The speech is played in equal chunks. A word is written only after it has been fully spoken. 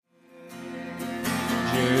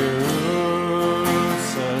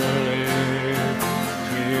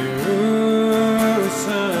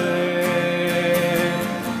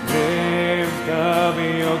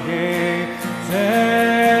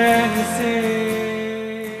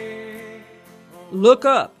Look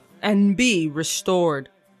up and be restored.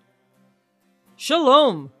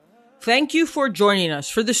 Shalom. Thank you for joining us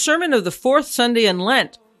for the sermon of the fourth Sunday in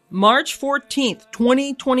Lent, March 14th,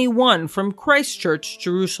 2021, from Christ Church,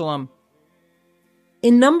 Jerusalem.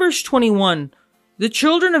 In Numbers 21, the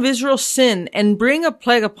children of Israel sin and bring a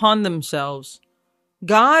plague upon themselves.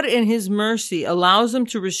 God, in His mercy, allows them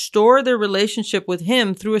to restore their relationship with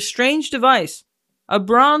Him through a strange device, a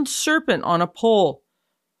bronze serpent on a pole.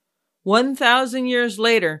 1,000 years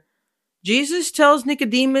later, Jesus tells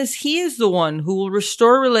Nicodemus he is the one who will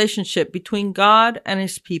restore relationship between God and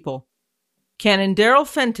His people. Canon Daryl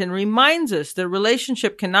Fenton reminds us that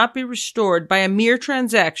relationship cannot be restored by a mere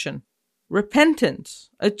transaction. Repentance,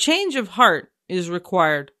 a change of heart, is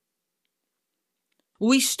required.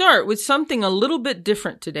 We start with something a little bit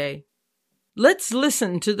different today. Let's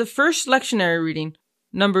listen to the first lectionary reading,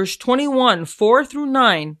 Numbers 21,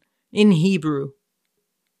 4-9, in Hebrew.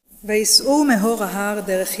 ויסעו מהור ההר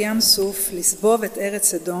דרך ים סוף לסבוב את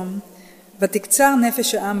ארץ אדום, ותקצר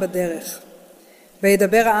נפש העם בדרך.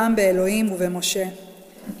 וידבר העם באלוהים ובמשה,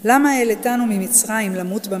 למה העלתנו ממצרים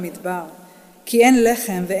למות במדבר? כי אין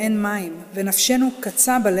לחם ואין מים, ונפשנו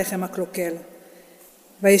קצה בלחם הקלוקל.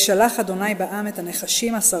 וישלח אדוני בעם את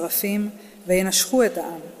הנחשים השרפים, וינשכו את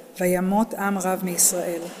העם, וימות עם רב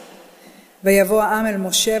מישראל. ויבוא העם אל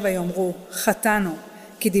משה ויאמרו, חטאנו,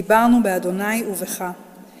 כי דיברנו באדוני ובך.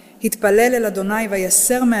 התפלל אל אדוני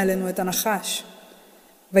ויסר מעלינו את הנחש.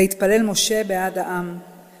 ויתפלל משה בעד העם,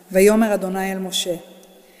 ויאמר אדוני אל משה,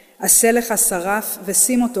 עשה לך שרף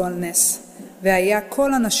ושים אותו על נס, והיה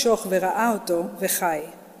כל הנשוך וראה אותו וחי.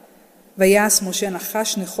 ויעש משה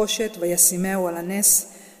נחש נחושת וישימהו על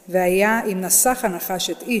הנס, והיה אם נסח הנחש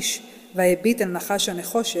את איש, והביט אל נחש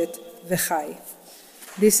הנחושת וחי.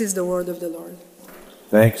 This is the word of the Lord.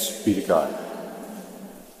 Thanks be to God.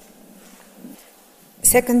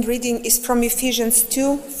 Second reading is from Ephesians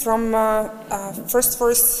 2, from first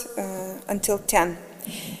verse until 10.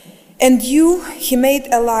 And you he made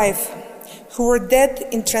alive, who were dead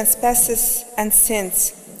in trespasses and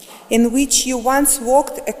sins, in which you once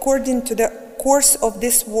walked according to the course of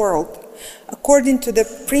this world, according to the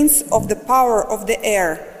prince of the power of the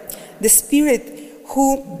air, the spirit who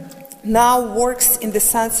now works in the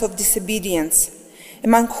sons of disobedience,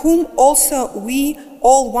 among whom also we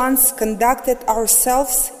all once conducted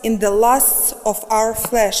ourselves in the lusts of our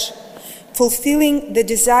flesh, fulfilling the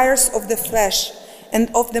desires of the flesh and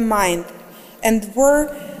of the mind, and were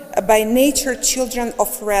by nature children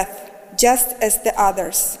of wrath, just as the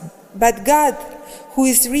others. But God, who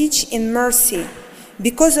is rich in mercy,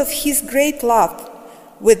 because of His great love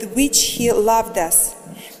with which He loved us,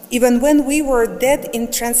 even when we were dead in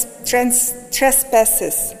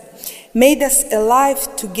trespasses, made us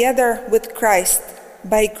alive together with Christ.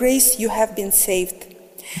 By grace you have been saved,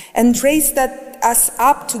 and raised us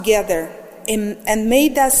up together, and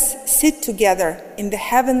made us sit together in the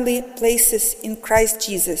heavenly places in Christ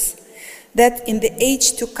Jesus, that in the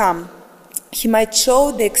age to come He might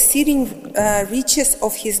show the exceeding riches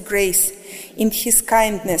of His grace in His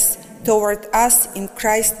kindness toward us in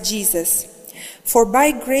Christ Jesus. For by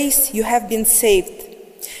grace you have been saved,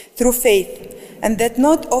 through faith, and that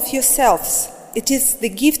not of yourselves, it is the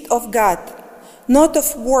gift of God, not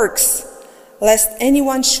of works, lest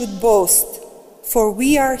anyone should boast. For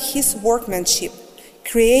we are His workmanship,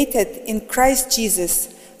 created in Christ Jesus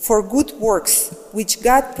for good works, which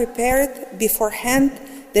God prepared beforehand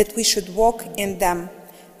that we should walk in them.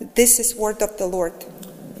 This is word of the Lord.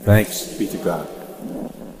 Thanks be to God.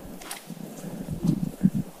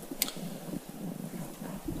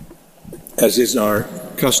 As is our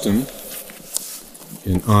custom,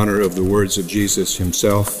 in honor of the words of Jesus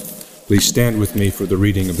Himself, please stand with me for the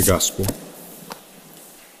reading of the Gospel.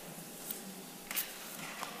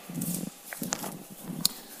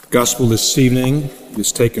 Gospel this evening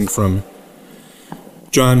is taken from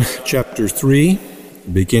John chapter 3,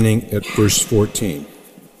 beginning at verse 14.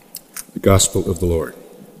 The Gospel of the Lord.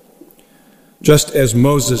 Just as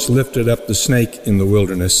Moses lifted up the snake in the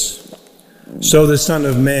wilderness, so the Son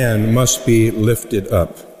of Man must be lifted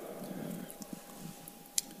up,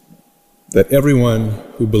 that everyone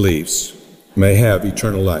who believes may have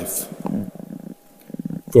eternal life.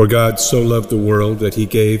 For God so loved the world that He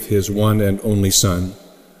gave His one and only Son,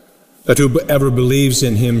 that whoever believes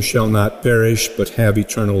in Him shall not perish but have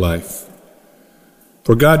eternal life.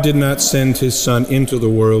 For God did not send His Son into the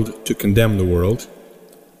world to condemn the world,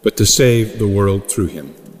 but to save the world through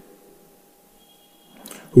Him.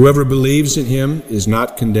 Whoever believes in Him is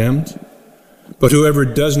not condemned, but whoever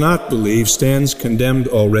does not believe stands condemned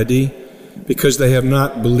already, because they have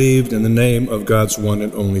not believed in the name of God's one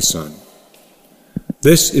and only Son.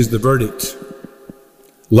 This is the verdict.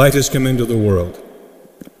 Light has come into the world,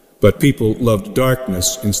 but people loved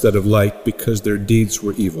darkness instead of light because their deeds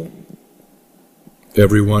were evil.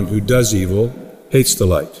 Everyone who does evil hates the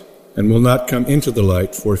light and will not come into the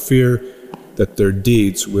light for fear that their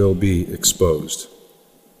deeds will be exposed.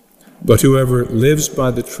 But whoever lives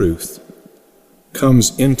by the truth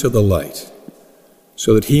comes into the light,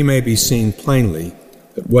 so that he may be seen plainly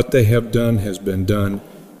that what they have done has been done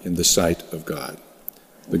in the sight of God.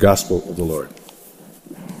 The Gospel of the Lord.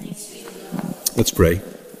 Let's pray.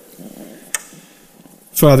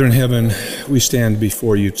 Father in heaven, we stand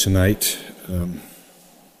before you tonight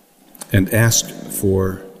and ask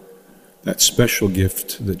for that special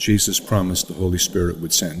gift that Jesus promised the Holy Spirit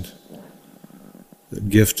would send, the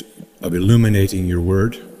gift of illuminating your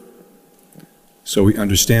word so we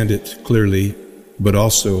understand it clearly, but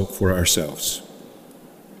also for ourselves.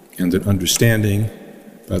 And that understanding,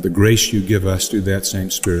 by the grace you give us through that same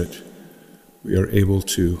Spirit, we are able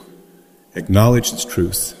to acknowledge its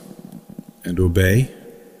truth and obey,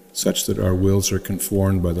 such that our wills are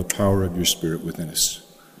conformed by the power of your Spirit within us.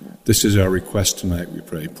 This is our request tonight, we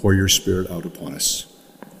pray. Pour your Spirit out upon us.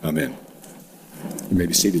 Amen. You may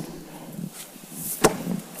be seated.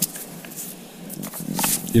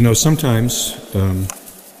 You know, sometimes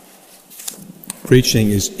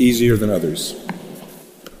preaching is easier than others.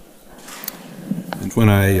 And when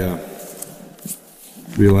I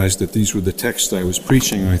realized that these were the texts I was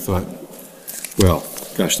preaching, I thought, well,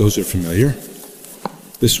 gosh, those are familiar.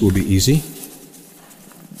 This will be easy.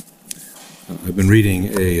 I've been reading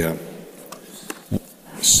a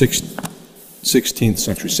 16th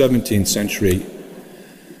century, 17th century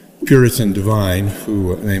Puritan divine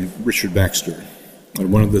named Richard Baxter.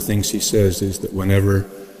 And one of the things he says is that whenever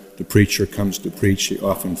the preacher comes to preach, he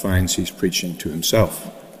often finds he's preaching to himself.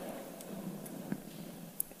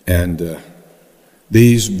 And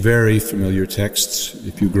these very familiar texts,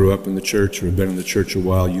 if you grew up in the church or have been in the church a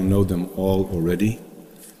while, you know them all already.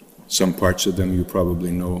 Some parts of them you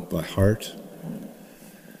probably know by heart.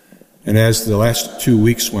 And as the last 2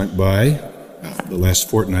 weeks went by, the last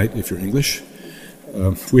fortnight, if you're English,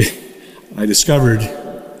 I discovered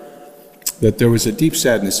that there was a deep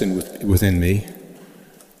sadness within me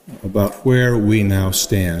about where we now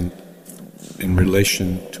stand in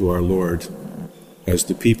relation to our Lord as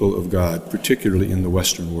the people of God, particularly in the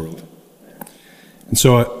Western world. And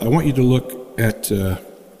so I want you to look at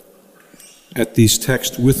these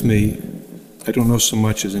texts with me, I don't know so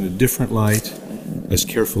much as in a different light, as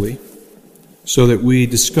carefully, so that we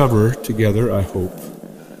discover together, I hope,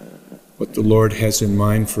 what the Lord has in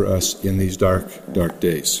mind for us in these dark, dark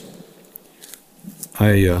days.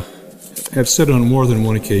 I have said on more than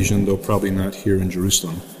one occasion, though probably not here in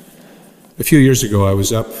Jerusalem, a few years ago I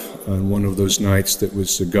was up on one of those nights that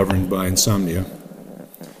was governed by insomnia,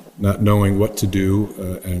 not knowing what to do,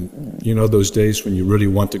 and you know those days when you really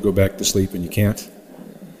want to go back to sleep and you can't,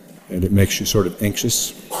 and it makes you sort of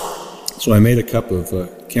anxious. So I made a cup of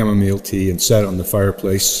chamomile tea and sat on the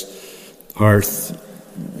fireplace hearth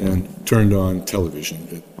and turned on television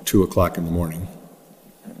at 2 o'clock in the morning.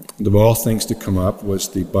 And of all things to come up was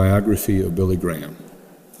the biography of Billy Graham.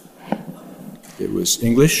 It was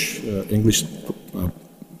English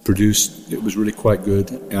produced. It was really quite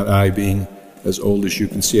good, and I, being as old as you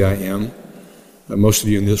can see I am, most of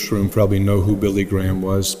you in this room probably know who Billy Graham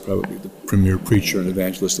was, probably the premier preacher and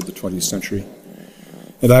evangelist of the 20th century.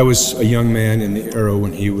 And I was a young man in the era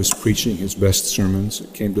when he was preaching his best sermons.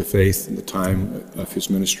 It came to faith in the time of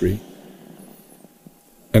his ministry.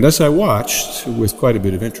 And as I watched with quite a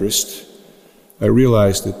bit of interest, I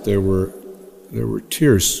realized that there were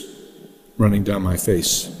tears running down my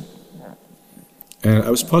face. And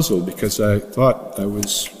I was puzzled because I thought I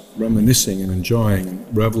was reminiscing and enjoying and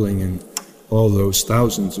reveling in all those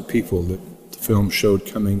thousands of people that the film showed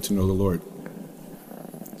coming to know the Lord.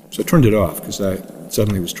 So I turned it off because I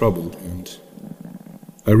suddenly was troubled, and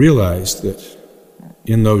I realized that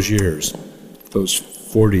in those years, those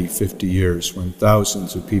 40, 50 years, when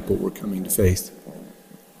thousands of people were coming to faith,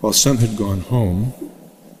 while some had gone home,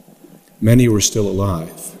 many were still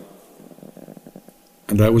alive.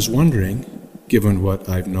 And I was wondering, given what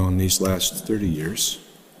I've known these last 30 years,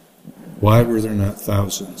 why were there not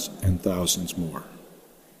thousands and thousands more?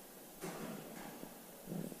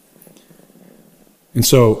 And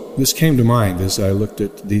so this came to mind as I looked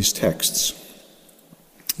at these texts.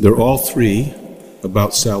 They're all three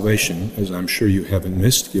about salvation, as I'm sure you haven't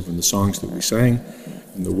missed, given the songs that we sang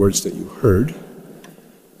and the words that you heard.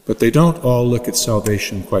 But they don't all look at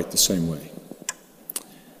salvation quite the same way.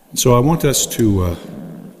 And so I want us to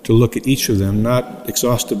look at each of them, not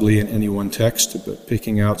exhaustively in any one text, but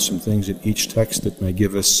picking out some things in each text that may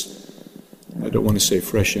give us I don't want to say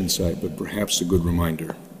fresh insight, but perhaps a good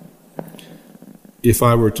reminder. If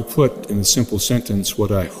I were to put in a simple sentence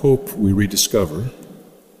what I hope we rediscover,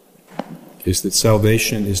 is that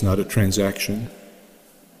salvation is not a transaction,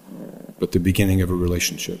 but the beginning of a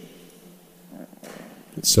relationship.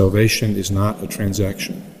 That salvation is not a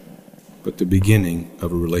transaction, but the beginning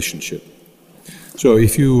of a relationship. So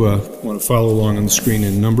if you want to follow along on the screen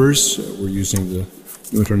in Numbers, we're using the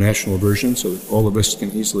New International Version so that all of us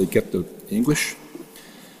can easily get the English.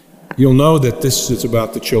 You'll know that this is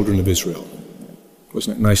about the children of Israel.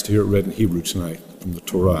 Wasn't it nice to hear it read in Hebrew tonight from the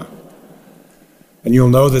Torah? And you'll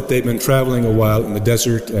know that they've been traveling a while in the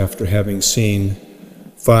desert after having seen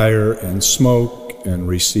fire and smoke and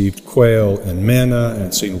received quail and manna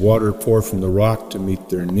and seen water pour from the rock to meet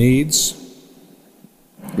their needs.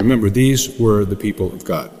 Remember, these were the people of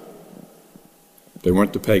God. They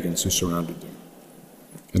weren't the pagans who surrounded them.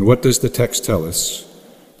 And what does the text tell us?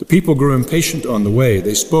 The people grew impatient on the way.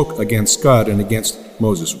 They spoke against God and against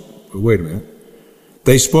Moses. Wait a minute.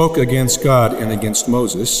 They spoke against God and against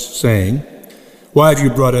Moses, saying, "Why have you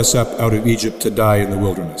brought us up out of Egypt to die in the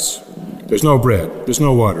wilderness? There's no bread, there's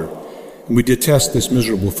no water, and we detest this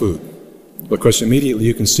miserable food." Well, of course, immediately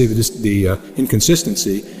you can see the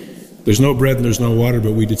inconsistency. There's no bread and there's no water,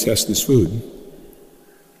 but we detest this food.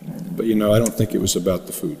 But I don't think it was about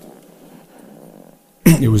the food.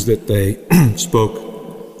 It was that they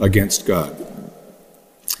spoke against God.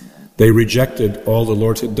 They rejected all the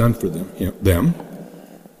Lord had done for them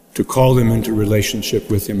to call them into relationship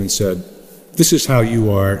with Him and said, "This is how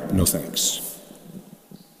you are, no thanks."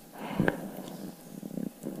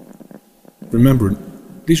 Remember,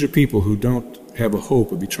 these are people who don't have a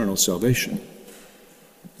hope of eternal salvation.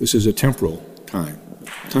 This is a temporal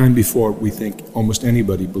time before we think almost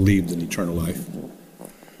anybody believed in eternal life.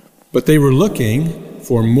 But they were looking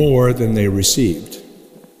for more than they received,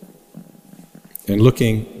 and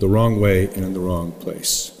looking the wrong way and in the wrong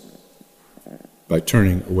place by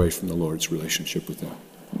turning away from the Lord's relationship with them.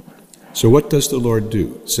 So what does the Lord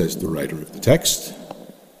do, says the writer of the text?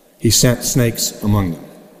 He sent snakes among them.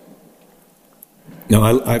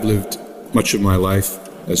 Now, I've lived much of my life,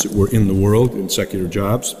 as it were, in the world, in secular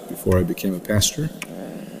jobs, before I became a pastor.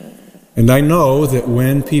 And I know that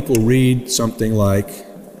when people read something like,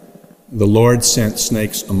 "The Lord sent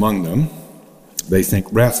snakes among them," they think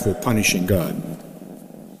wrathful, punishing God.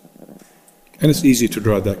 And it's easy to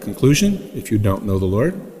draw that conclusion if you don't know the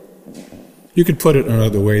Lord. You could put it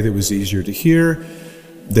another way that was easier to hear,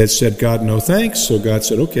 that said, "God, no thanks." So God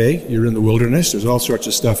said, "Okay, you're in the wilderness, there's all sorts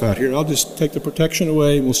of stuff out here, I'll just take the protection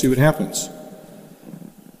away and we'll see what happens."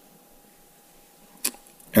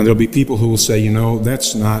 And there'll be people who will say,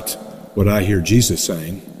 "That's not what I hear Jesus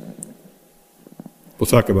saying." We'll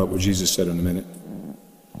talk about what Jesus said in a minute.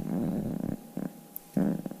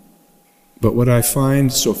 But what I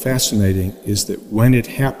find so fascinating is that when it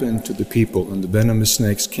happened to the people and the venomous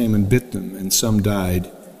snakes came and bit them and some died,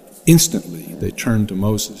 instantly they turned to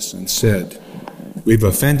Moses and said, "We've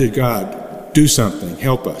offended God, do something,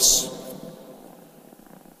 help us."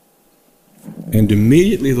 And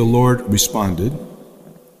immediately the Lord responded,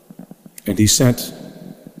 and He sent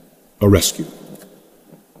a rescue.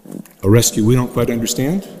 A rescue we don't quite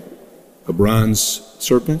understand. A bronze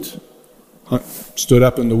serpent stood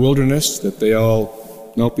up in the wilderness that they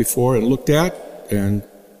all knelt before and looked at, and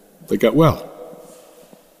they got well.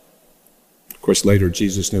 Of course, later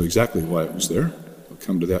Jesus knew exactly why it was there. We'll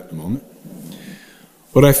come to that in a moment.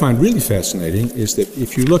 What I find really fascinating is that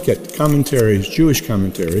if you look at commentaries, Jewish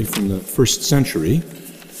commentary from the first century,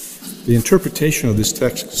 the interpretation of this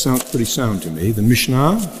text sounds pretty sound to me. The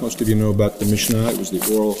Mishnah, most of you know about the Mishnah. It was the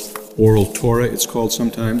oral Torah, it's called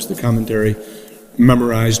sometimes, the commentary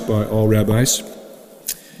memorized by all rabbis.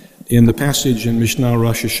 In the passage in Mishnah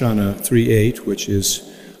Rosh Hashanah 3:8, which is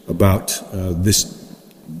about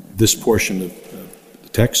this portion of the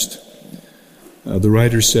text, the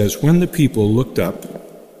writer says, "When the people looked up,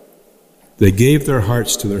 they gave their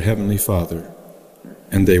hearts to their heavenly Father,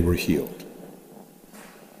 and they were healed."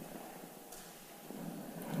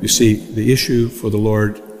 You see, the issue for the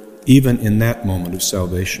Lord, even in that moment of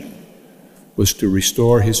salvation, was to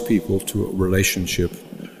restore His people to a relationship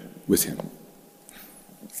with Him.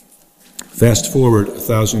 Fast forward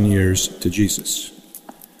 1,000 years to Jesus,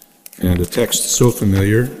 and a text so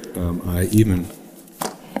familiar,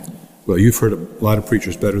 you've heard a lot of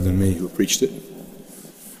preachers better than me who preached it,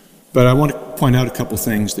 but I want to point out a couple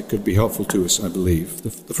things that could be helpful to us, I believe.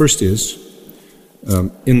 The first is,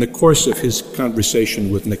 in the course of His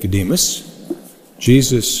conversation with Nicodemus,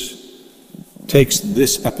 Jesus takes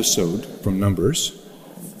this episode from Numbers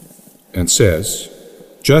and says,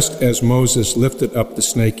 Just as Moses lifted up the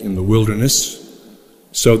snake in the wilderness,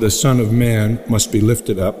 so the Son of Man must be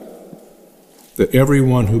lifted up, that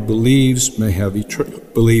everyone who believes may have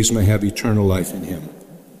eternal life in him.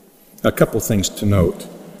 A couple things to note.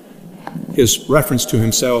 His reference to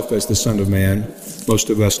himself as the Son of Man, most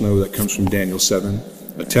of us know that comes from Daniel 7,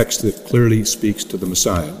 a text that clearly speaks to the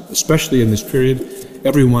Messiah. Especially in this period,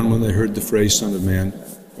 everyone, when they heard the phrase Son of Man,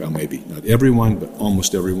 well, maybe not everyone, but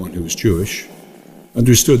almost everyone who was Jewish,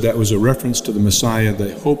 understood that was a reference to the Messiah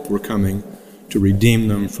they hoped were coming to redeem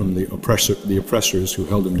them from the oppressors who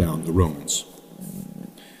held them down, the Romans.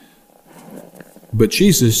 But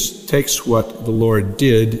Jesus takes what the Lord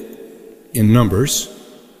did in Numbers,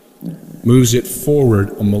 moves it forward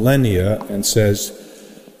a millennia, and says,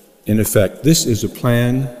 in effect, this is a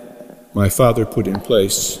plan my Father put in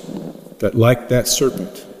place, that like that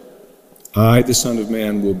serpent, I, the Son of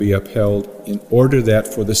Man, will be upheld in order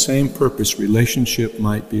that for the same purpose relationship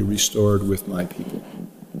might be restored with my people.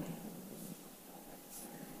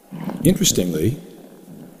 Interestingly,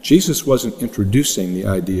 Jesus wasn't introducing the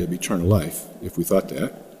idea of eternal life, if we thought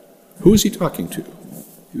that. Who was he talking to?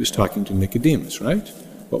 He was talking to Nicodemus, right?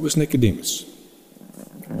 What was Nicodemus?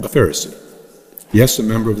 A Pharisee. Yes, a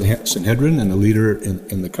member of the Sanhedrin and a leader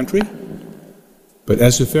in the country. But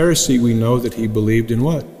as a Pharisee, we know that he believed in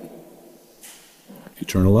what?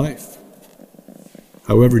 Eternal life.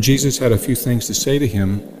 However, Jesus had a few things to say to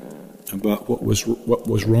him about what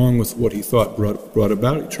was wrong with what he thought brought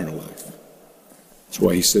about eternal life. That's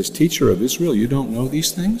why he says, Teacher of Israel, you don't know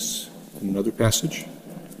these things? In another passage.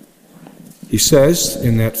 He says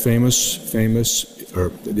in that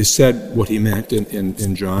it is said what he meant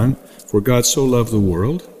in John, for God so loved the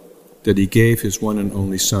world that he gave his one and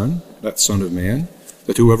only Son, that Son of Man,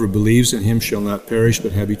 that whoever believes in him shall not perish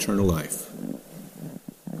but have eternal life.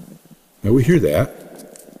 Now we hear that,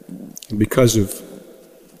 and because of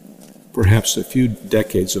perhaps a few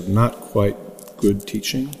decades of not quite good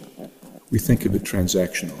teaching, we think of it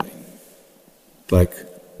transactionally. Like,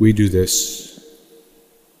 we do this,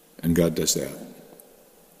 and God does that.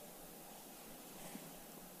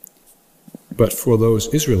 But for those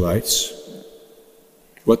Israelites,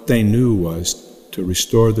 what they knew was to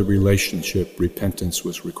restore the relationship, repentance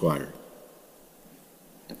was required.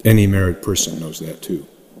 Any married person knows that too.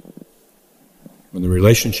 When the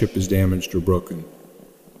relationship is damaged or broken,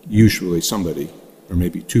 usually somebody, or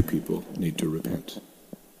maybe two people, need to repent.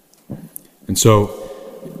 And so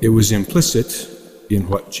it was implicit in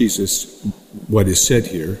what is said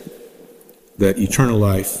here, that eternal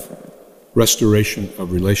life, restoration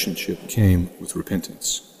of relationship, came with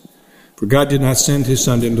repentance. For God did not send his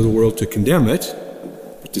Son into the world to condemn it,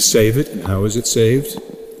 but to save it. And how is it saved?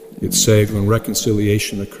 It's saved when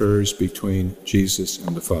reconciliation occurs between Jesus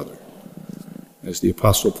and the Father. As the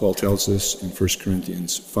Apostle Paul tells us in 1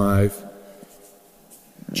 Corinthians 5,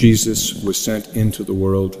 Jesus was sent into the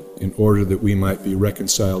world in order that we might be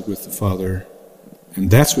reconciled with the Father. And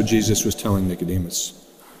that's what Jesus was telling Nicodemus.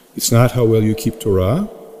 It's not how well you keep Torah,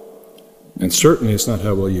 and certainly it's not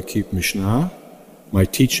how well you keep Mishnah. My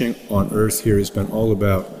teaching on earth here has been all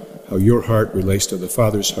about how your heart relates to the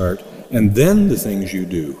Father's heart, and then the things you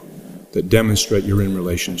do that demonstrate you're in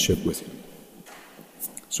relationship with him.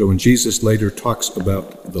 So when Jesus later talks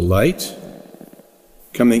about the light,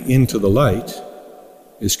 coming into the light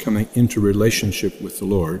is coming into relationship with the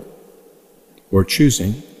Lord, or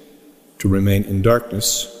choosing to remain in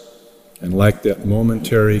darkness, and like that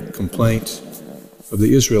momentary complaint of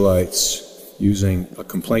the Israelites, using a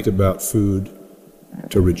complaint about food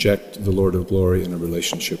to reject the Lord of glory in a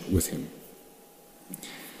relationship with him.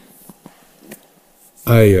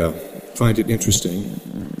 I find it interesting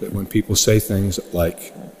that when people say things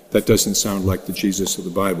like, that doesn't sound like the Jesus of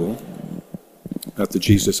the Bible, not the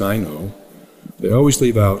Jesus I know, they always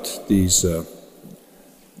leave out these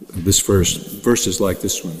verses like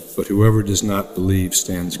this one, but whoever does not believe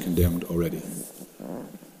stands condemned already.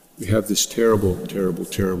 We have this terrible, terrible,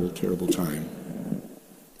 terrible, terrible time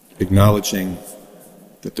acknowledging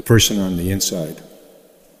that the person on the inside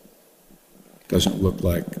doesn't look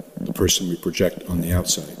like the person we project on the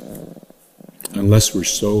outside, unless we're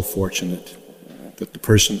so fortunate that the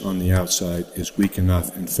person on the outside is weak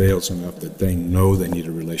enough and fails enough that they know they need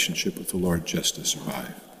a relationship with the Lord just to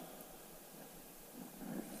survive.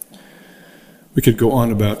 We could go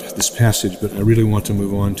on about this passage, but I really want to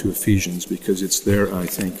move on to Ephesians, because it's there, I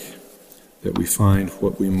think, that we find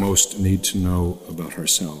what we most need to know about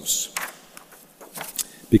ourselves.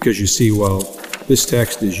 Because you see, while this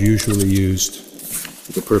text is usually used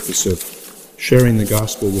for the purpose of sharing the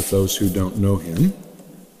gospel with those who don't know him,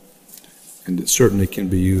 and it certainly can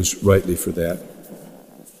be used rightly for that,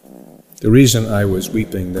 The reason I was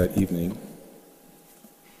weeping that evening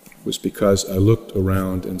was because I looked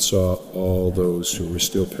around and saw all those who were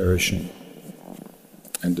still perishing,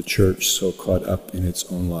 and the church so caught up in its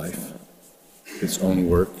own life, its own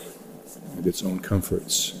work, and its own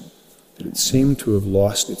comforts, that it seemed to have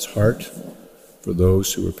lost its heart for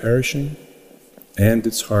those who were perishing, and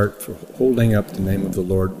its heart for holding up the name of the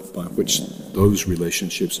Lord, by which those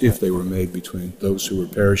relationships, if they were made between those who were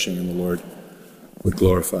perishing and the Lord, would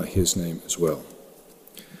glorify His name as well.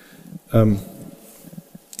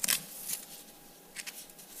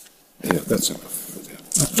 That's enough for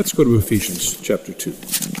that. Let's go to Ephesians chapter 2,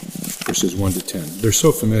 verses 1 to 10. They're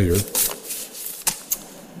so familiar,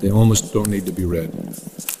 they almost don't need to be read.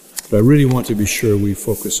 But I really want to be sure we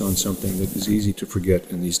focus on something that is easy to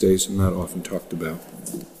forget in these days and not often talked about.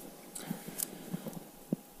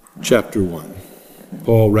 Chapter 1.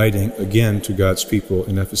 Paul writing again to God's people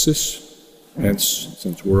in Ephesus. Hence,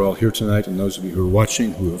 since we're all here tonight, and those of you who are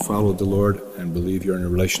watching who have followed the Lord and believe you're in a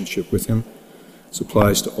relationship with Him, this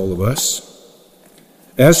applies to all of us.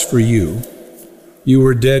 As for you, you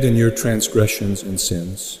were dead in your transgressions and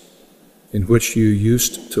sins, in which you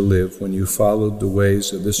used to live when you followed the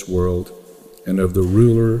ways of this world and of the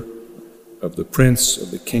ruler of the prince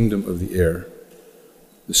of the kingdom of the air,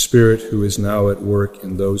 the Spirit who is now at work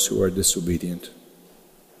in those who are disobedient.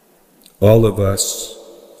 All of us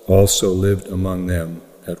also lived among them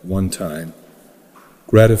at one time,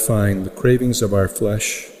 gratifying the cravings of our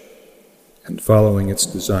flesh and following its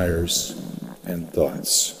desires and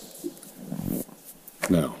thoughts.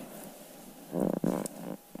 Now,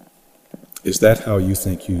 is that how you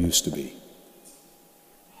think you used to be?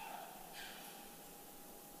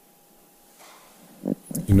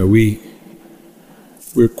 You know,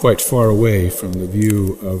 we're quite far away from the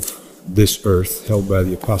view of this earth held by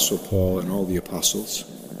the Apostle Paul and all the apostles.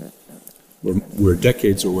 We're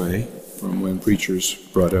decades away from when preachers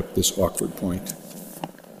brought up this awkward point.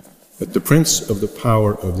 But the prince of the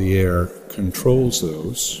power of the air controls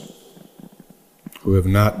those who have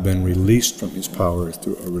not been released from his power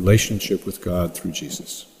through a relationship with God through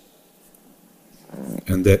Jesus.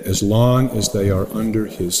 And that as long as they are under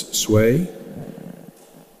his sway,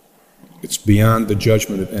 it's beyond the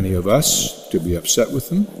judgment of any of us to be upset with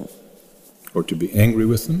them or to be angry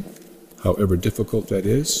with them, however difficult that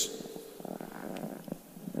is.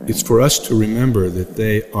 It's for us to remember that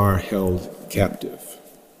they are held captive,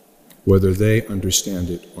 whether they understand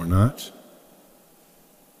it or not.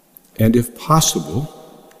 And if possible,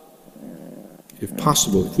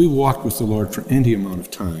 if we walked with the Lord for any amount of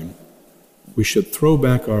time, we should throw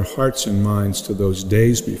back our hearts and minds to those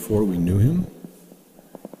days before we knew Him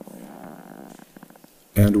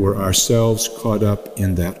and were ourselves caught up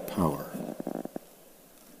in that power.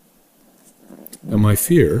 Now my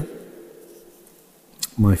fear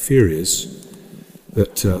is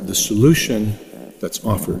that the solution that's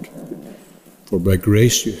offered, for by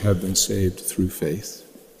grace you have been saved through faith,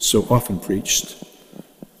 so often preached,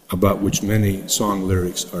 about which many song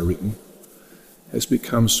lyrics are written, has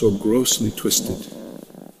become so grossly twisted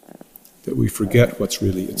that we forget what's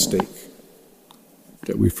really at stake,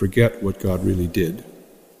 that we forget what God really did,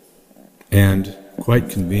 and quite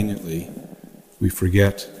conveniently, we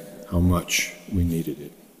forget how much we needed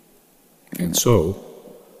it. And so,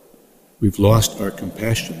 we've lost our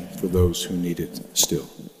compassion for those who need it still.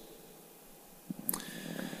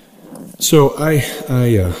 So I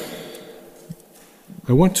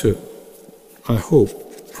want to, I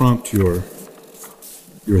hope, prompt your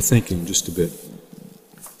thinking just a bit.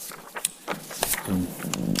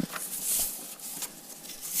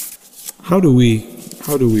 How do we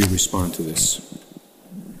respond to this?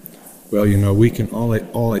 Well, you know, we can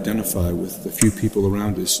all identify with the few people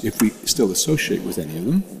around us, if we still associate with any of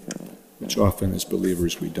them, which often as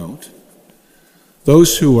believers we don't.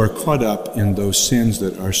 Those who are caught up in those sins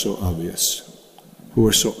that are so obvious, who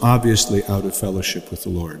are so obviously out of fellowship with the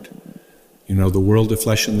Lord. You know, the world, the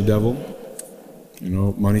flesh, and the devil. You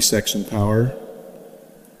know, money, sex, and power.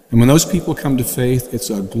 And when those people come to faith,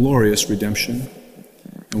 it's a glorious redemption.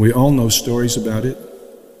 And we all know stories about it.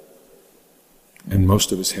 And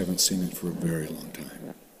most of us haven't seen it for a very long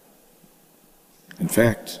time. In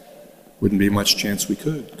fact, wouldn't be much chance we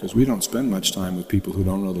could, because we don't spend much time with people who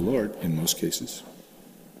don't know the Lord in most cases.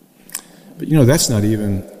 But you know, that's not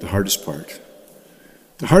even the hardest part.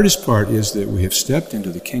 The hardest part is that we have stepped into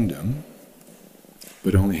the kingdom,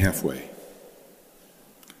 but only halfway.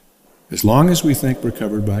 As long as we think we're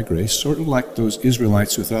covered by grace, sort of like those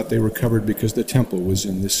Israelites who thought they were covered because the temple was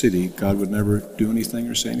in the city, God would never do anything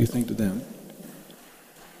or say anything to them.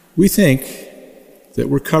 We think that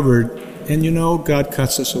we're covered, and you know, God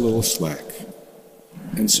cuts us a little slack.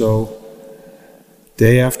 And so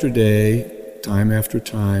Day after day, time after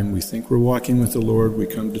time, we think we're walking with the Lord, we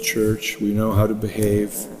come to church, we know how to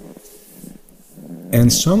behave.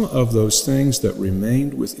 And some of those things that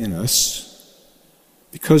remained within us,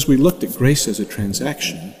 because we looked at grace as a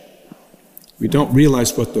transaction, we don't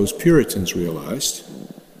realize what those Puritans realized,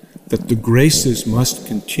 that the graces must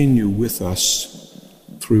continue with us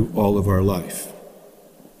through all of our life.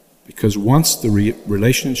 Because once the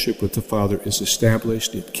relationship with the Father is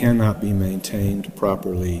established, it cannot be maintained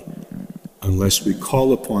properly unless we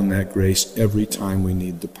call upon that grace every time we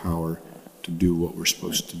need the power to do what we're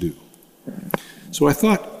supposed to do. So I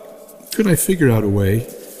thought, could I figure out a way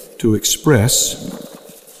to express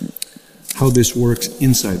how this works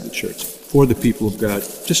inside the church for the people of God,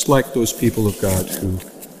 just like those people of God who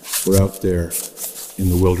were out there in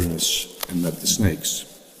the wilderness and met the snakes.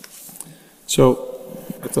 So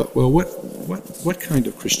I thought, well, what kind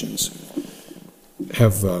of Christians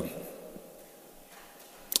have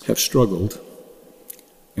struggled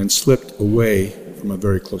and slipped away from a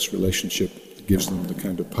very close relationship that gives them the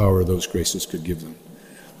kind of power those graces could give them?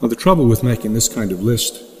 Now, the trouble with making this kind of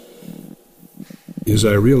list is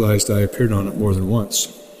I realized I appeared on it more than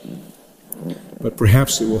once. But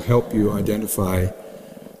perhaps it will help you identify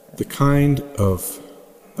the kind of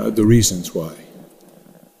the reasons why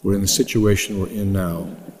we're in the situation we're in now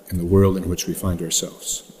in the world in which we find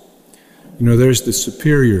ourselves. You know, there's the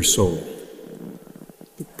superior soul,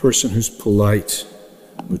 the person who's polite,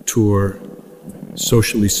 mature,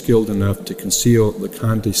 socially skilled enough to conceal the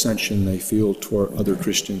condescension they feel toward other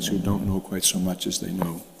Christians who don't know quite so much as they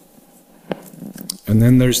know. And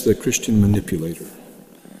then there's the Christian manipulator.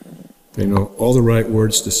 They know all the right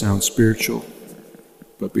words to sound spiritual,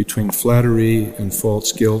 but between flattery and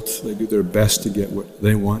false guilt, they do their best to get what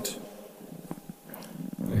they want.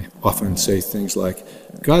 They often say things like,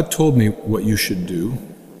 God told me what you should do,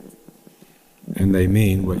 and they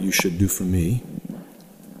mean what you should do for me.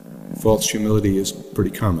 False humility is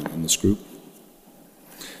pretty common in this group.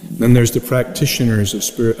 Then there's the practitioners of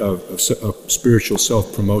spiritual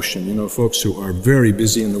self-promotion. You know, folks who are very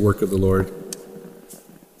busy in the work of the Lord.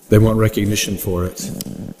 They want recognition for it.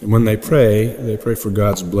 And when they pray for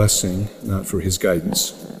God's blessing, not for His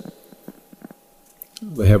guidance.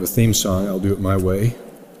 They have a theme song, I'll do it my way,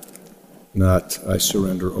 not I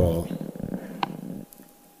surrender all.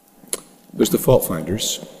 There's the fault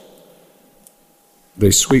finders.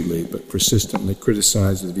 They sweetly but persistently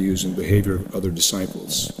criticize the views and behavior of other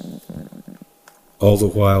disciples, all the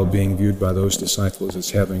while being viewed by those disciples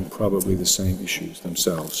as having probably the same issues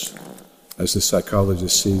themselves. As the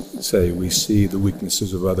psychologists say, we see the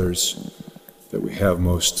weaknesses of others that we have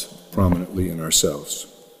most prominently in ourselves.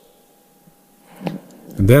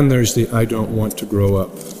 And then there's the I don't want to grow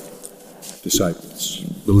up disciples,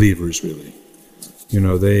 believers really. You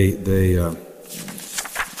know, they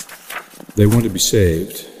want to be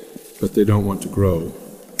saved, but they don't want to grow,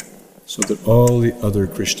 so that all the other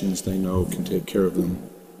Christians they know can take care of them,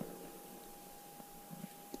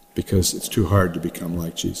 because it's too hard to become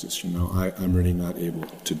like Jesus. You know, I'm really not able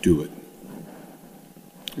to do it.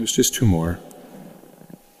 There's just two more.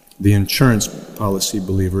 The insurance policy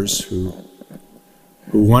believers who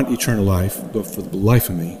want eternal life, but for the life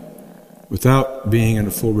of me, without being in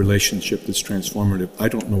a full relationship that's transformative, I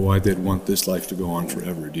don't know why they'd want this life to go on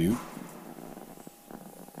forever, do you?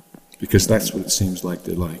 Because that's what it seems like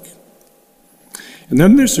they like. And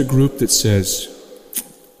then there's a group that says,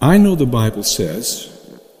 I know the Bible says,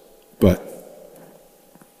 but,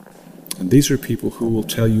 and these are people who will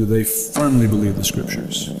tell you they firmly believe the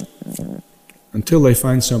Scriptures until they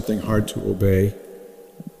find something hard to obey,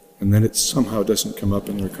 and then it somehow doesn't come up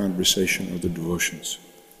in their conversation or their devotions.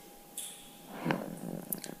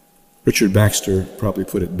 Richard Baxter probably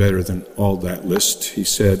put it better than all that list. He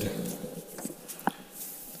said,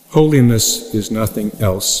 holiness is nothing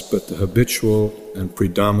else but the habitual and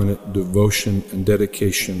predominant devotion and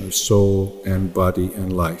dedication of soul and body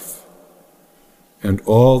and life, and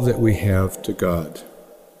all that we have to God,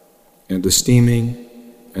 and esteeming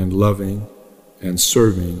and loving and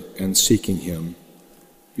serving and seeking Him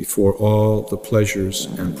before all the pleasures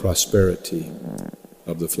and prosperity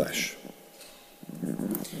of the flesh.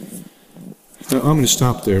 Now, I'm going to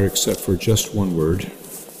stop there except for just one word.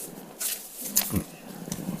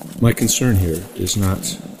 My concern here is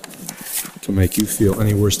not to make you feel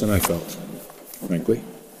any worse than I felt, frankly,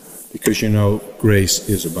 because you know grace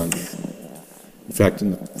is abundant. In fact,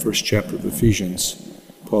 in the first chapter of Ephesians,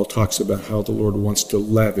 Paul talks about how the Lord wants to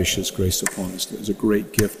lavish His grace upon us. There's a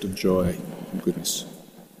great gift of joy and goodness.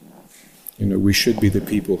 You know, we should be the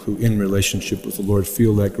people who, in relationship with the Lord,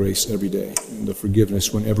 feel that grace every day, and the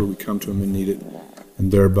forgiveness whenever we come to Him and need it,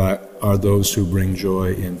 and thereby are those who bring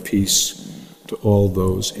joy and peace to all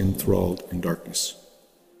those enthralled in darkness.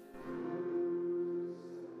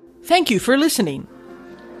 Thank you for listening.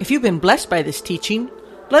 If you've been blessed by this teaching,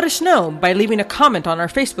 let us know by leaving a comment on our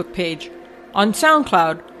Facebook page, on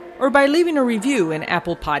SoundCloud, or by leaving a review in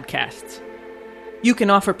Apple Podcasts. You can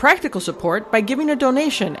offer practical support by giving a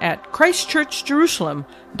donation at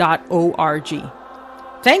christchurchjerusalem.org.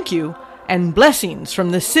 Thank you, and blessings from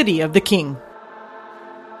the City of the King.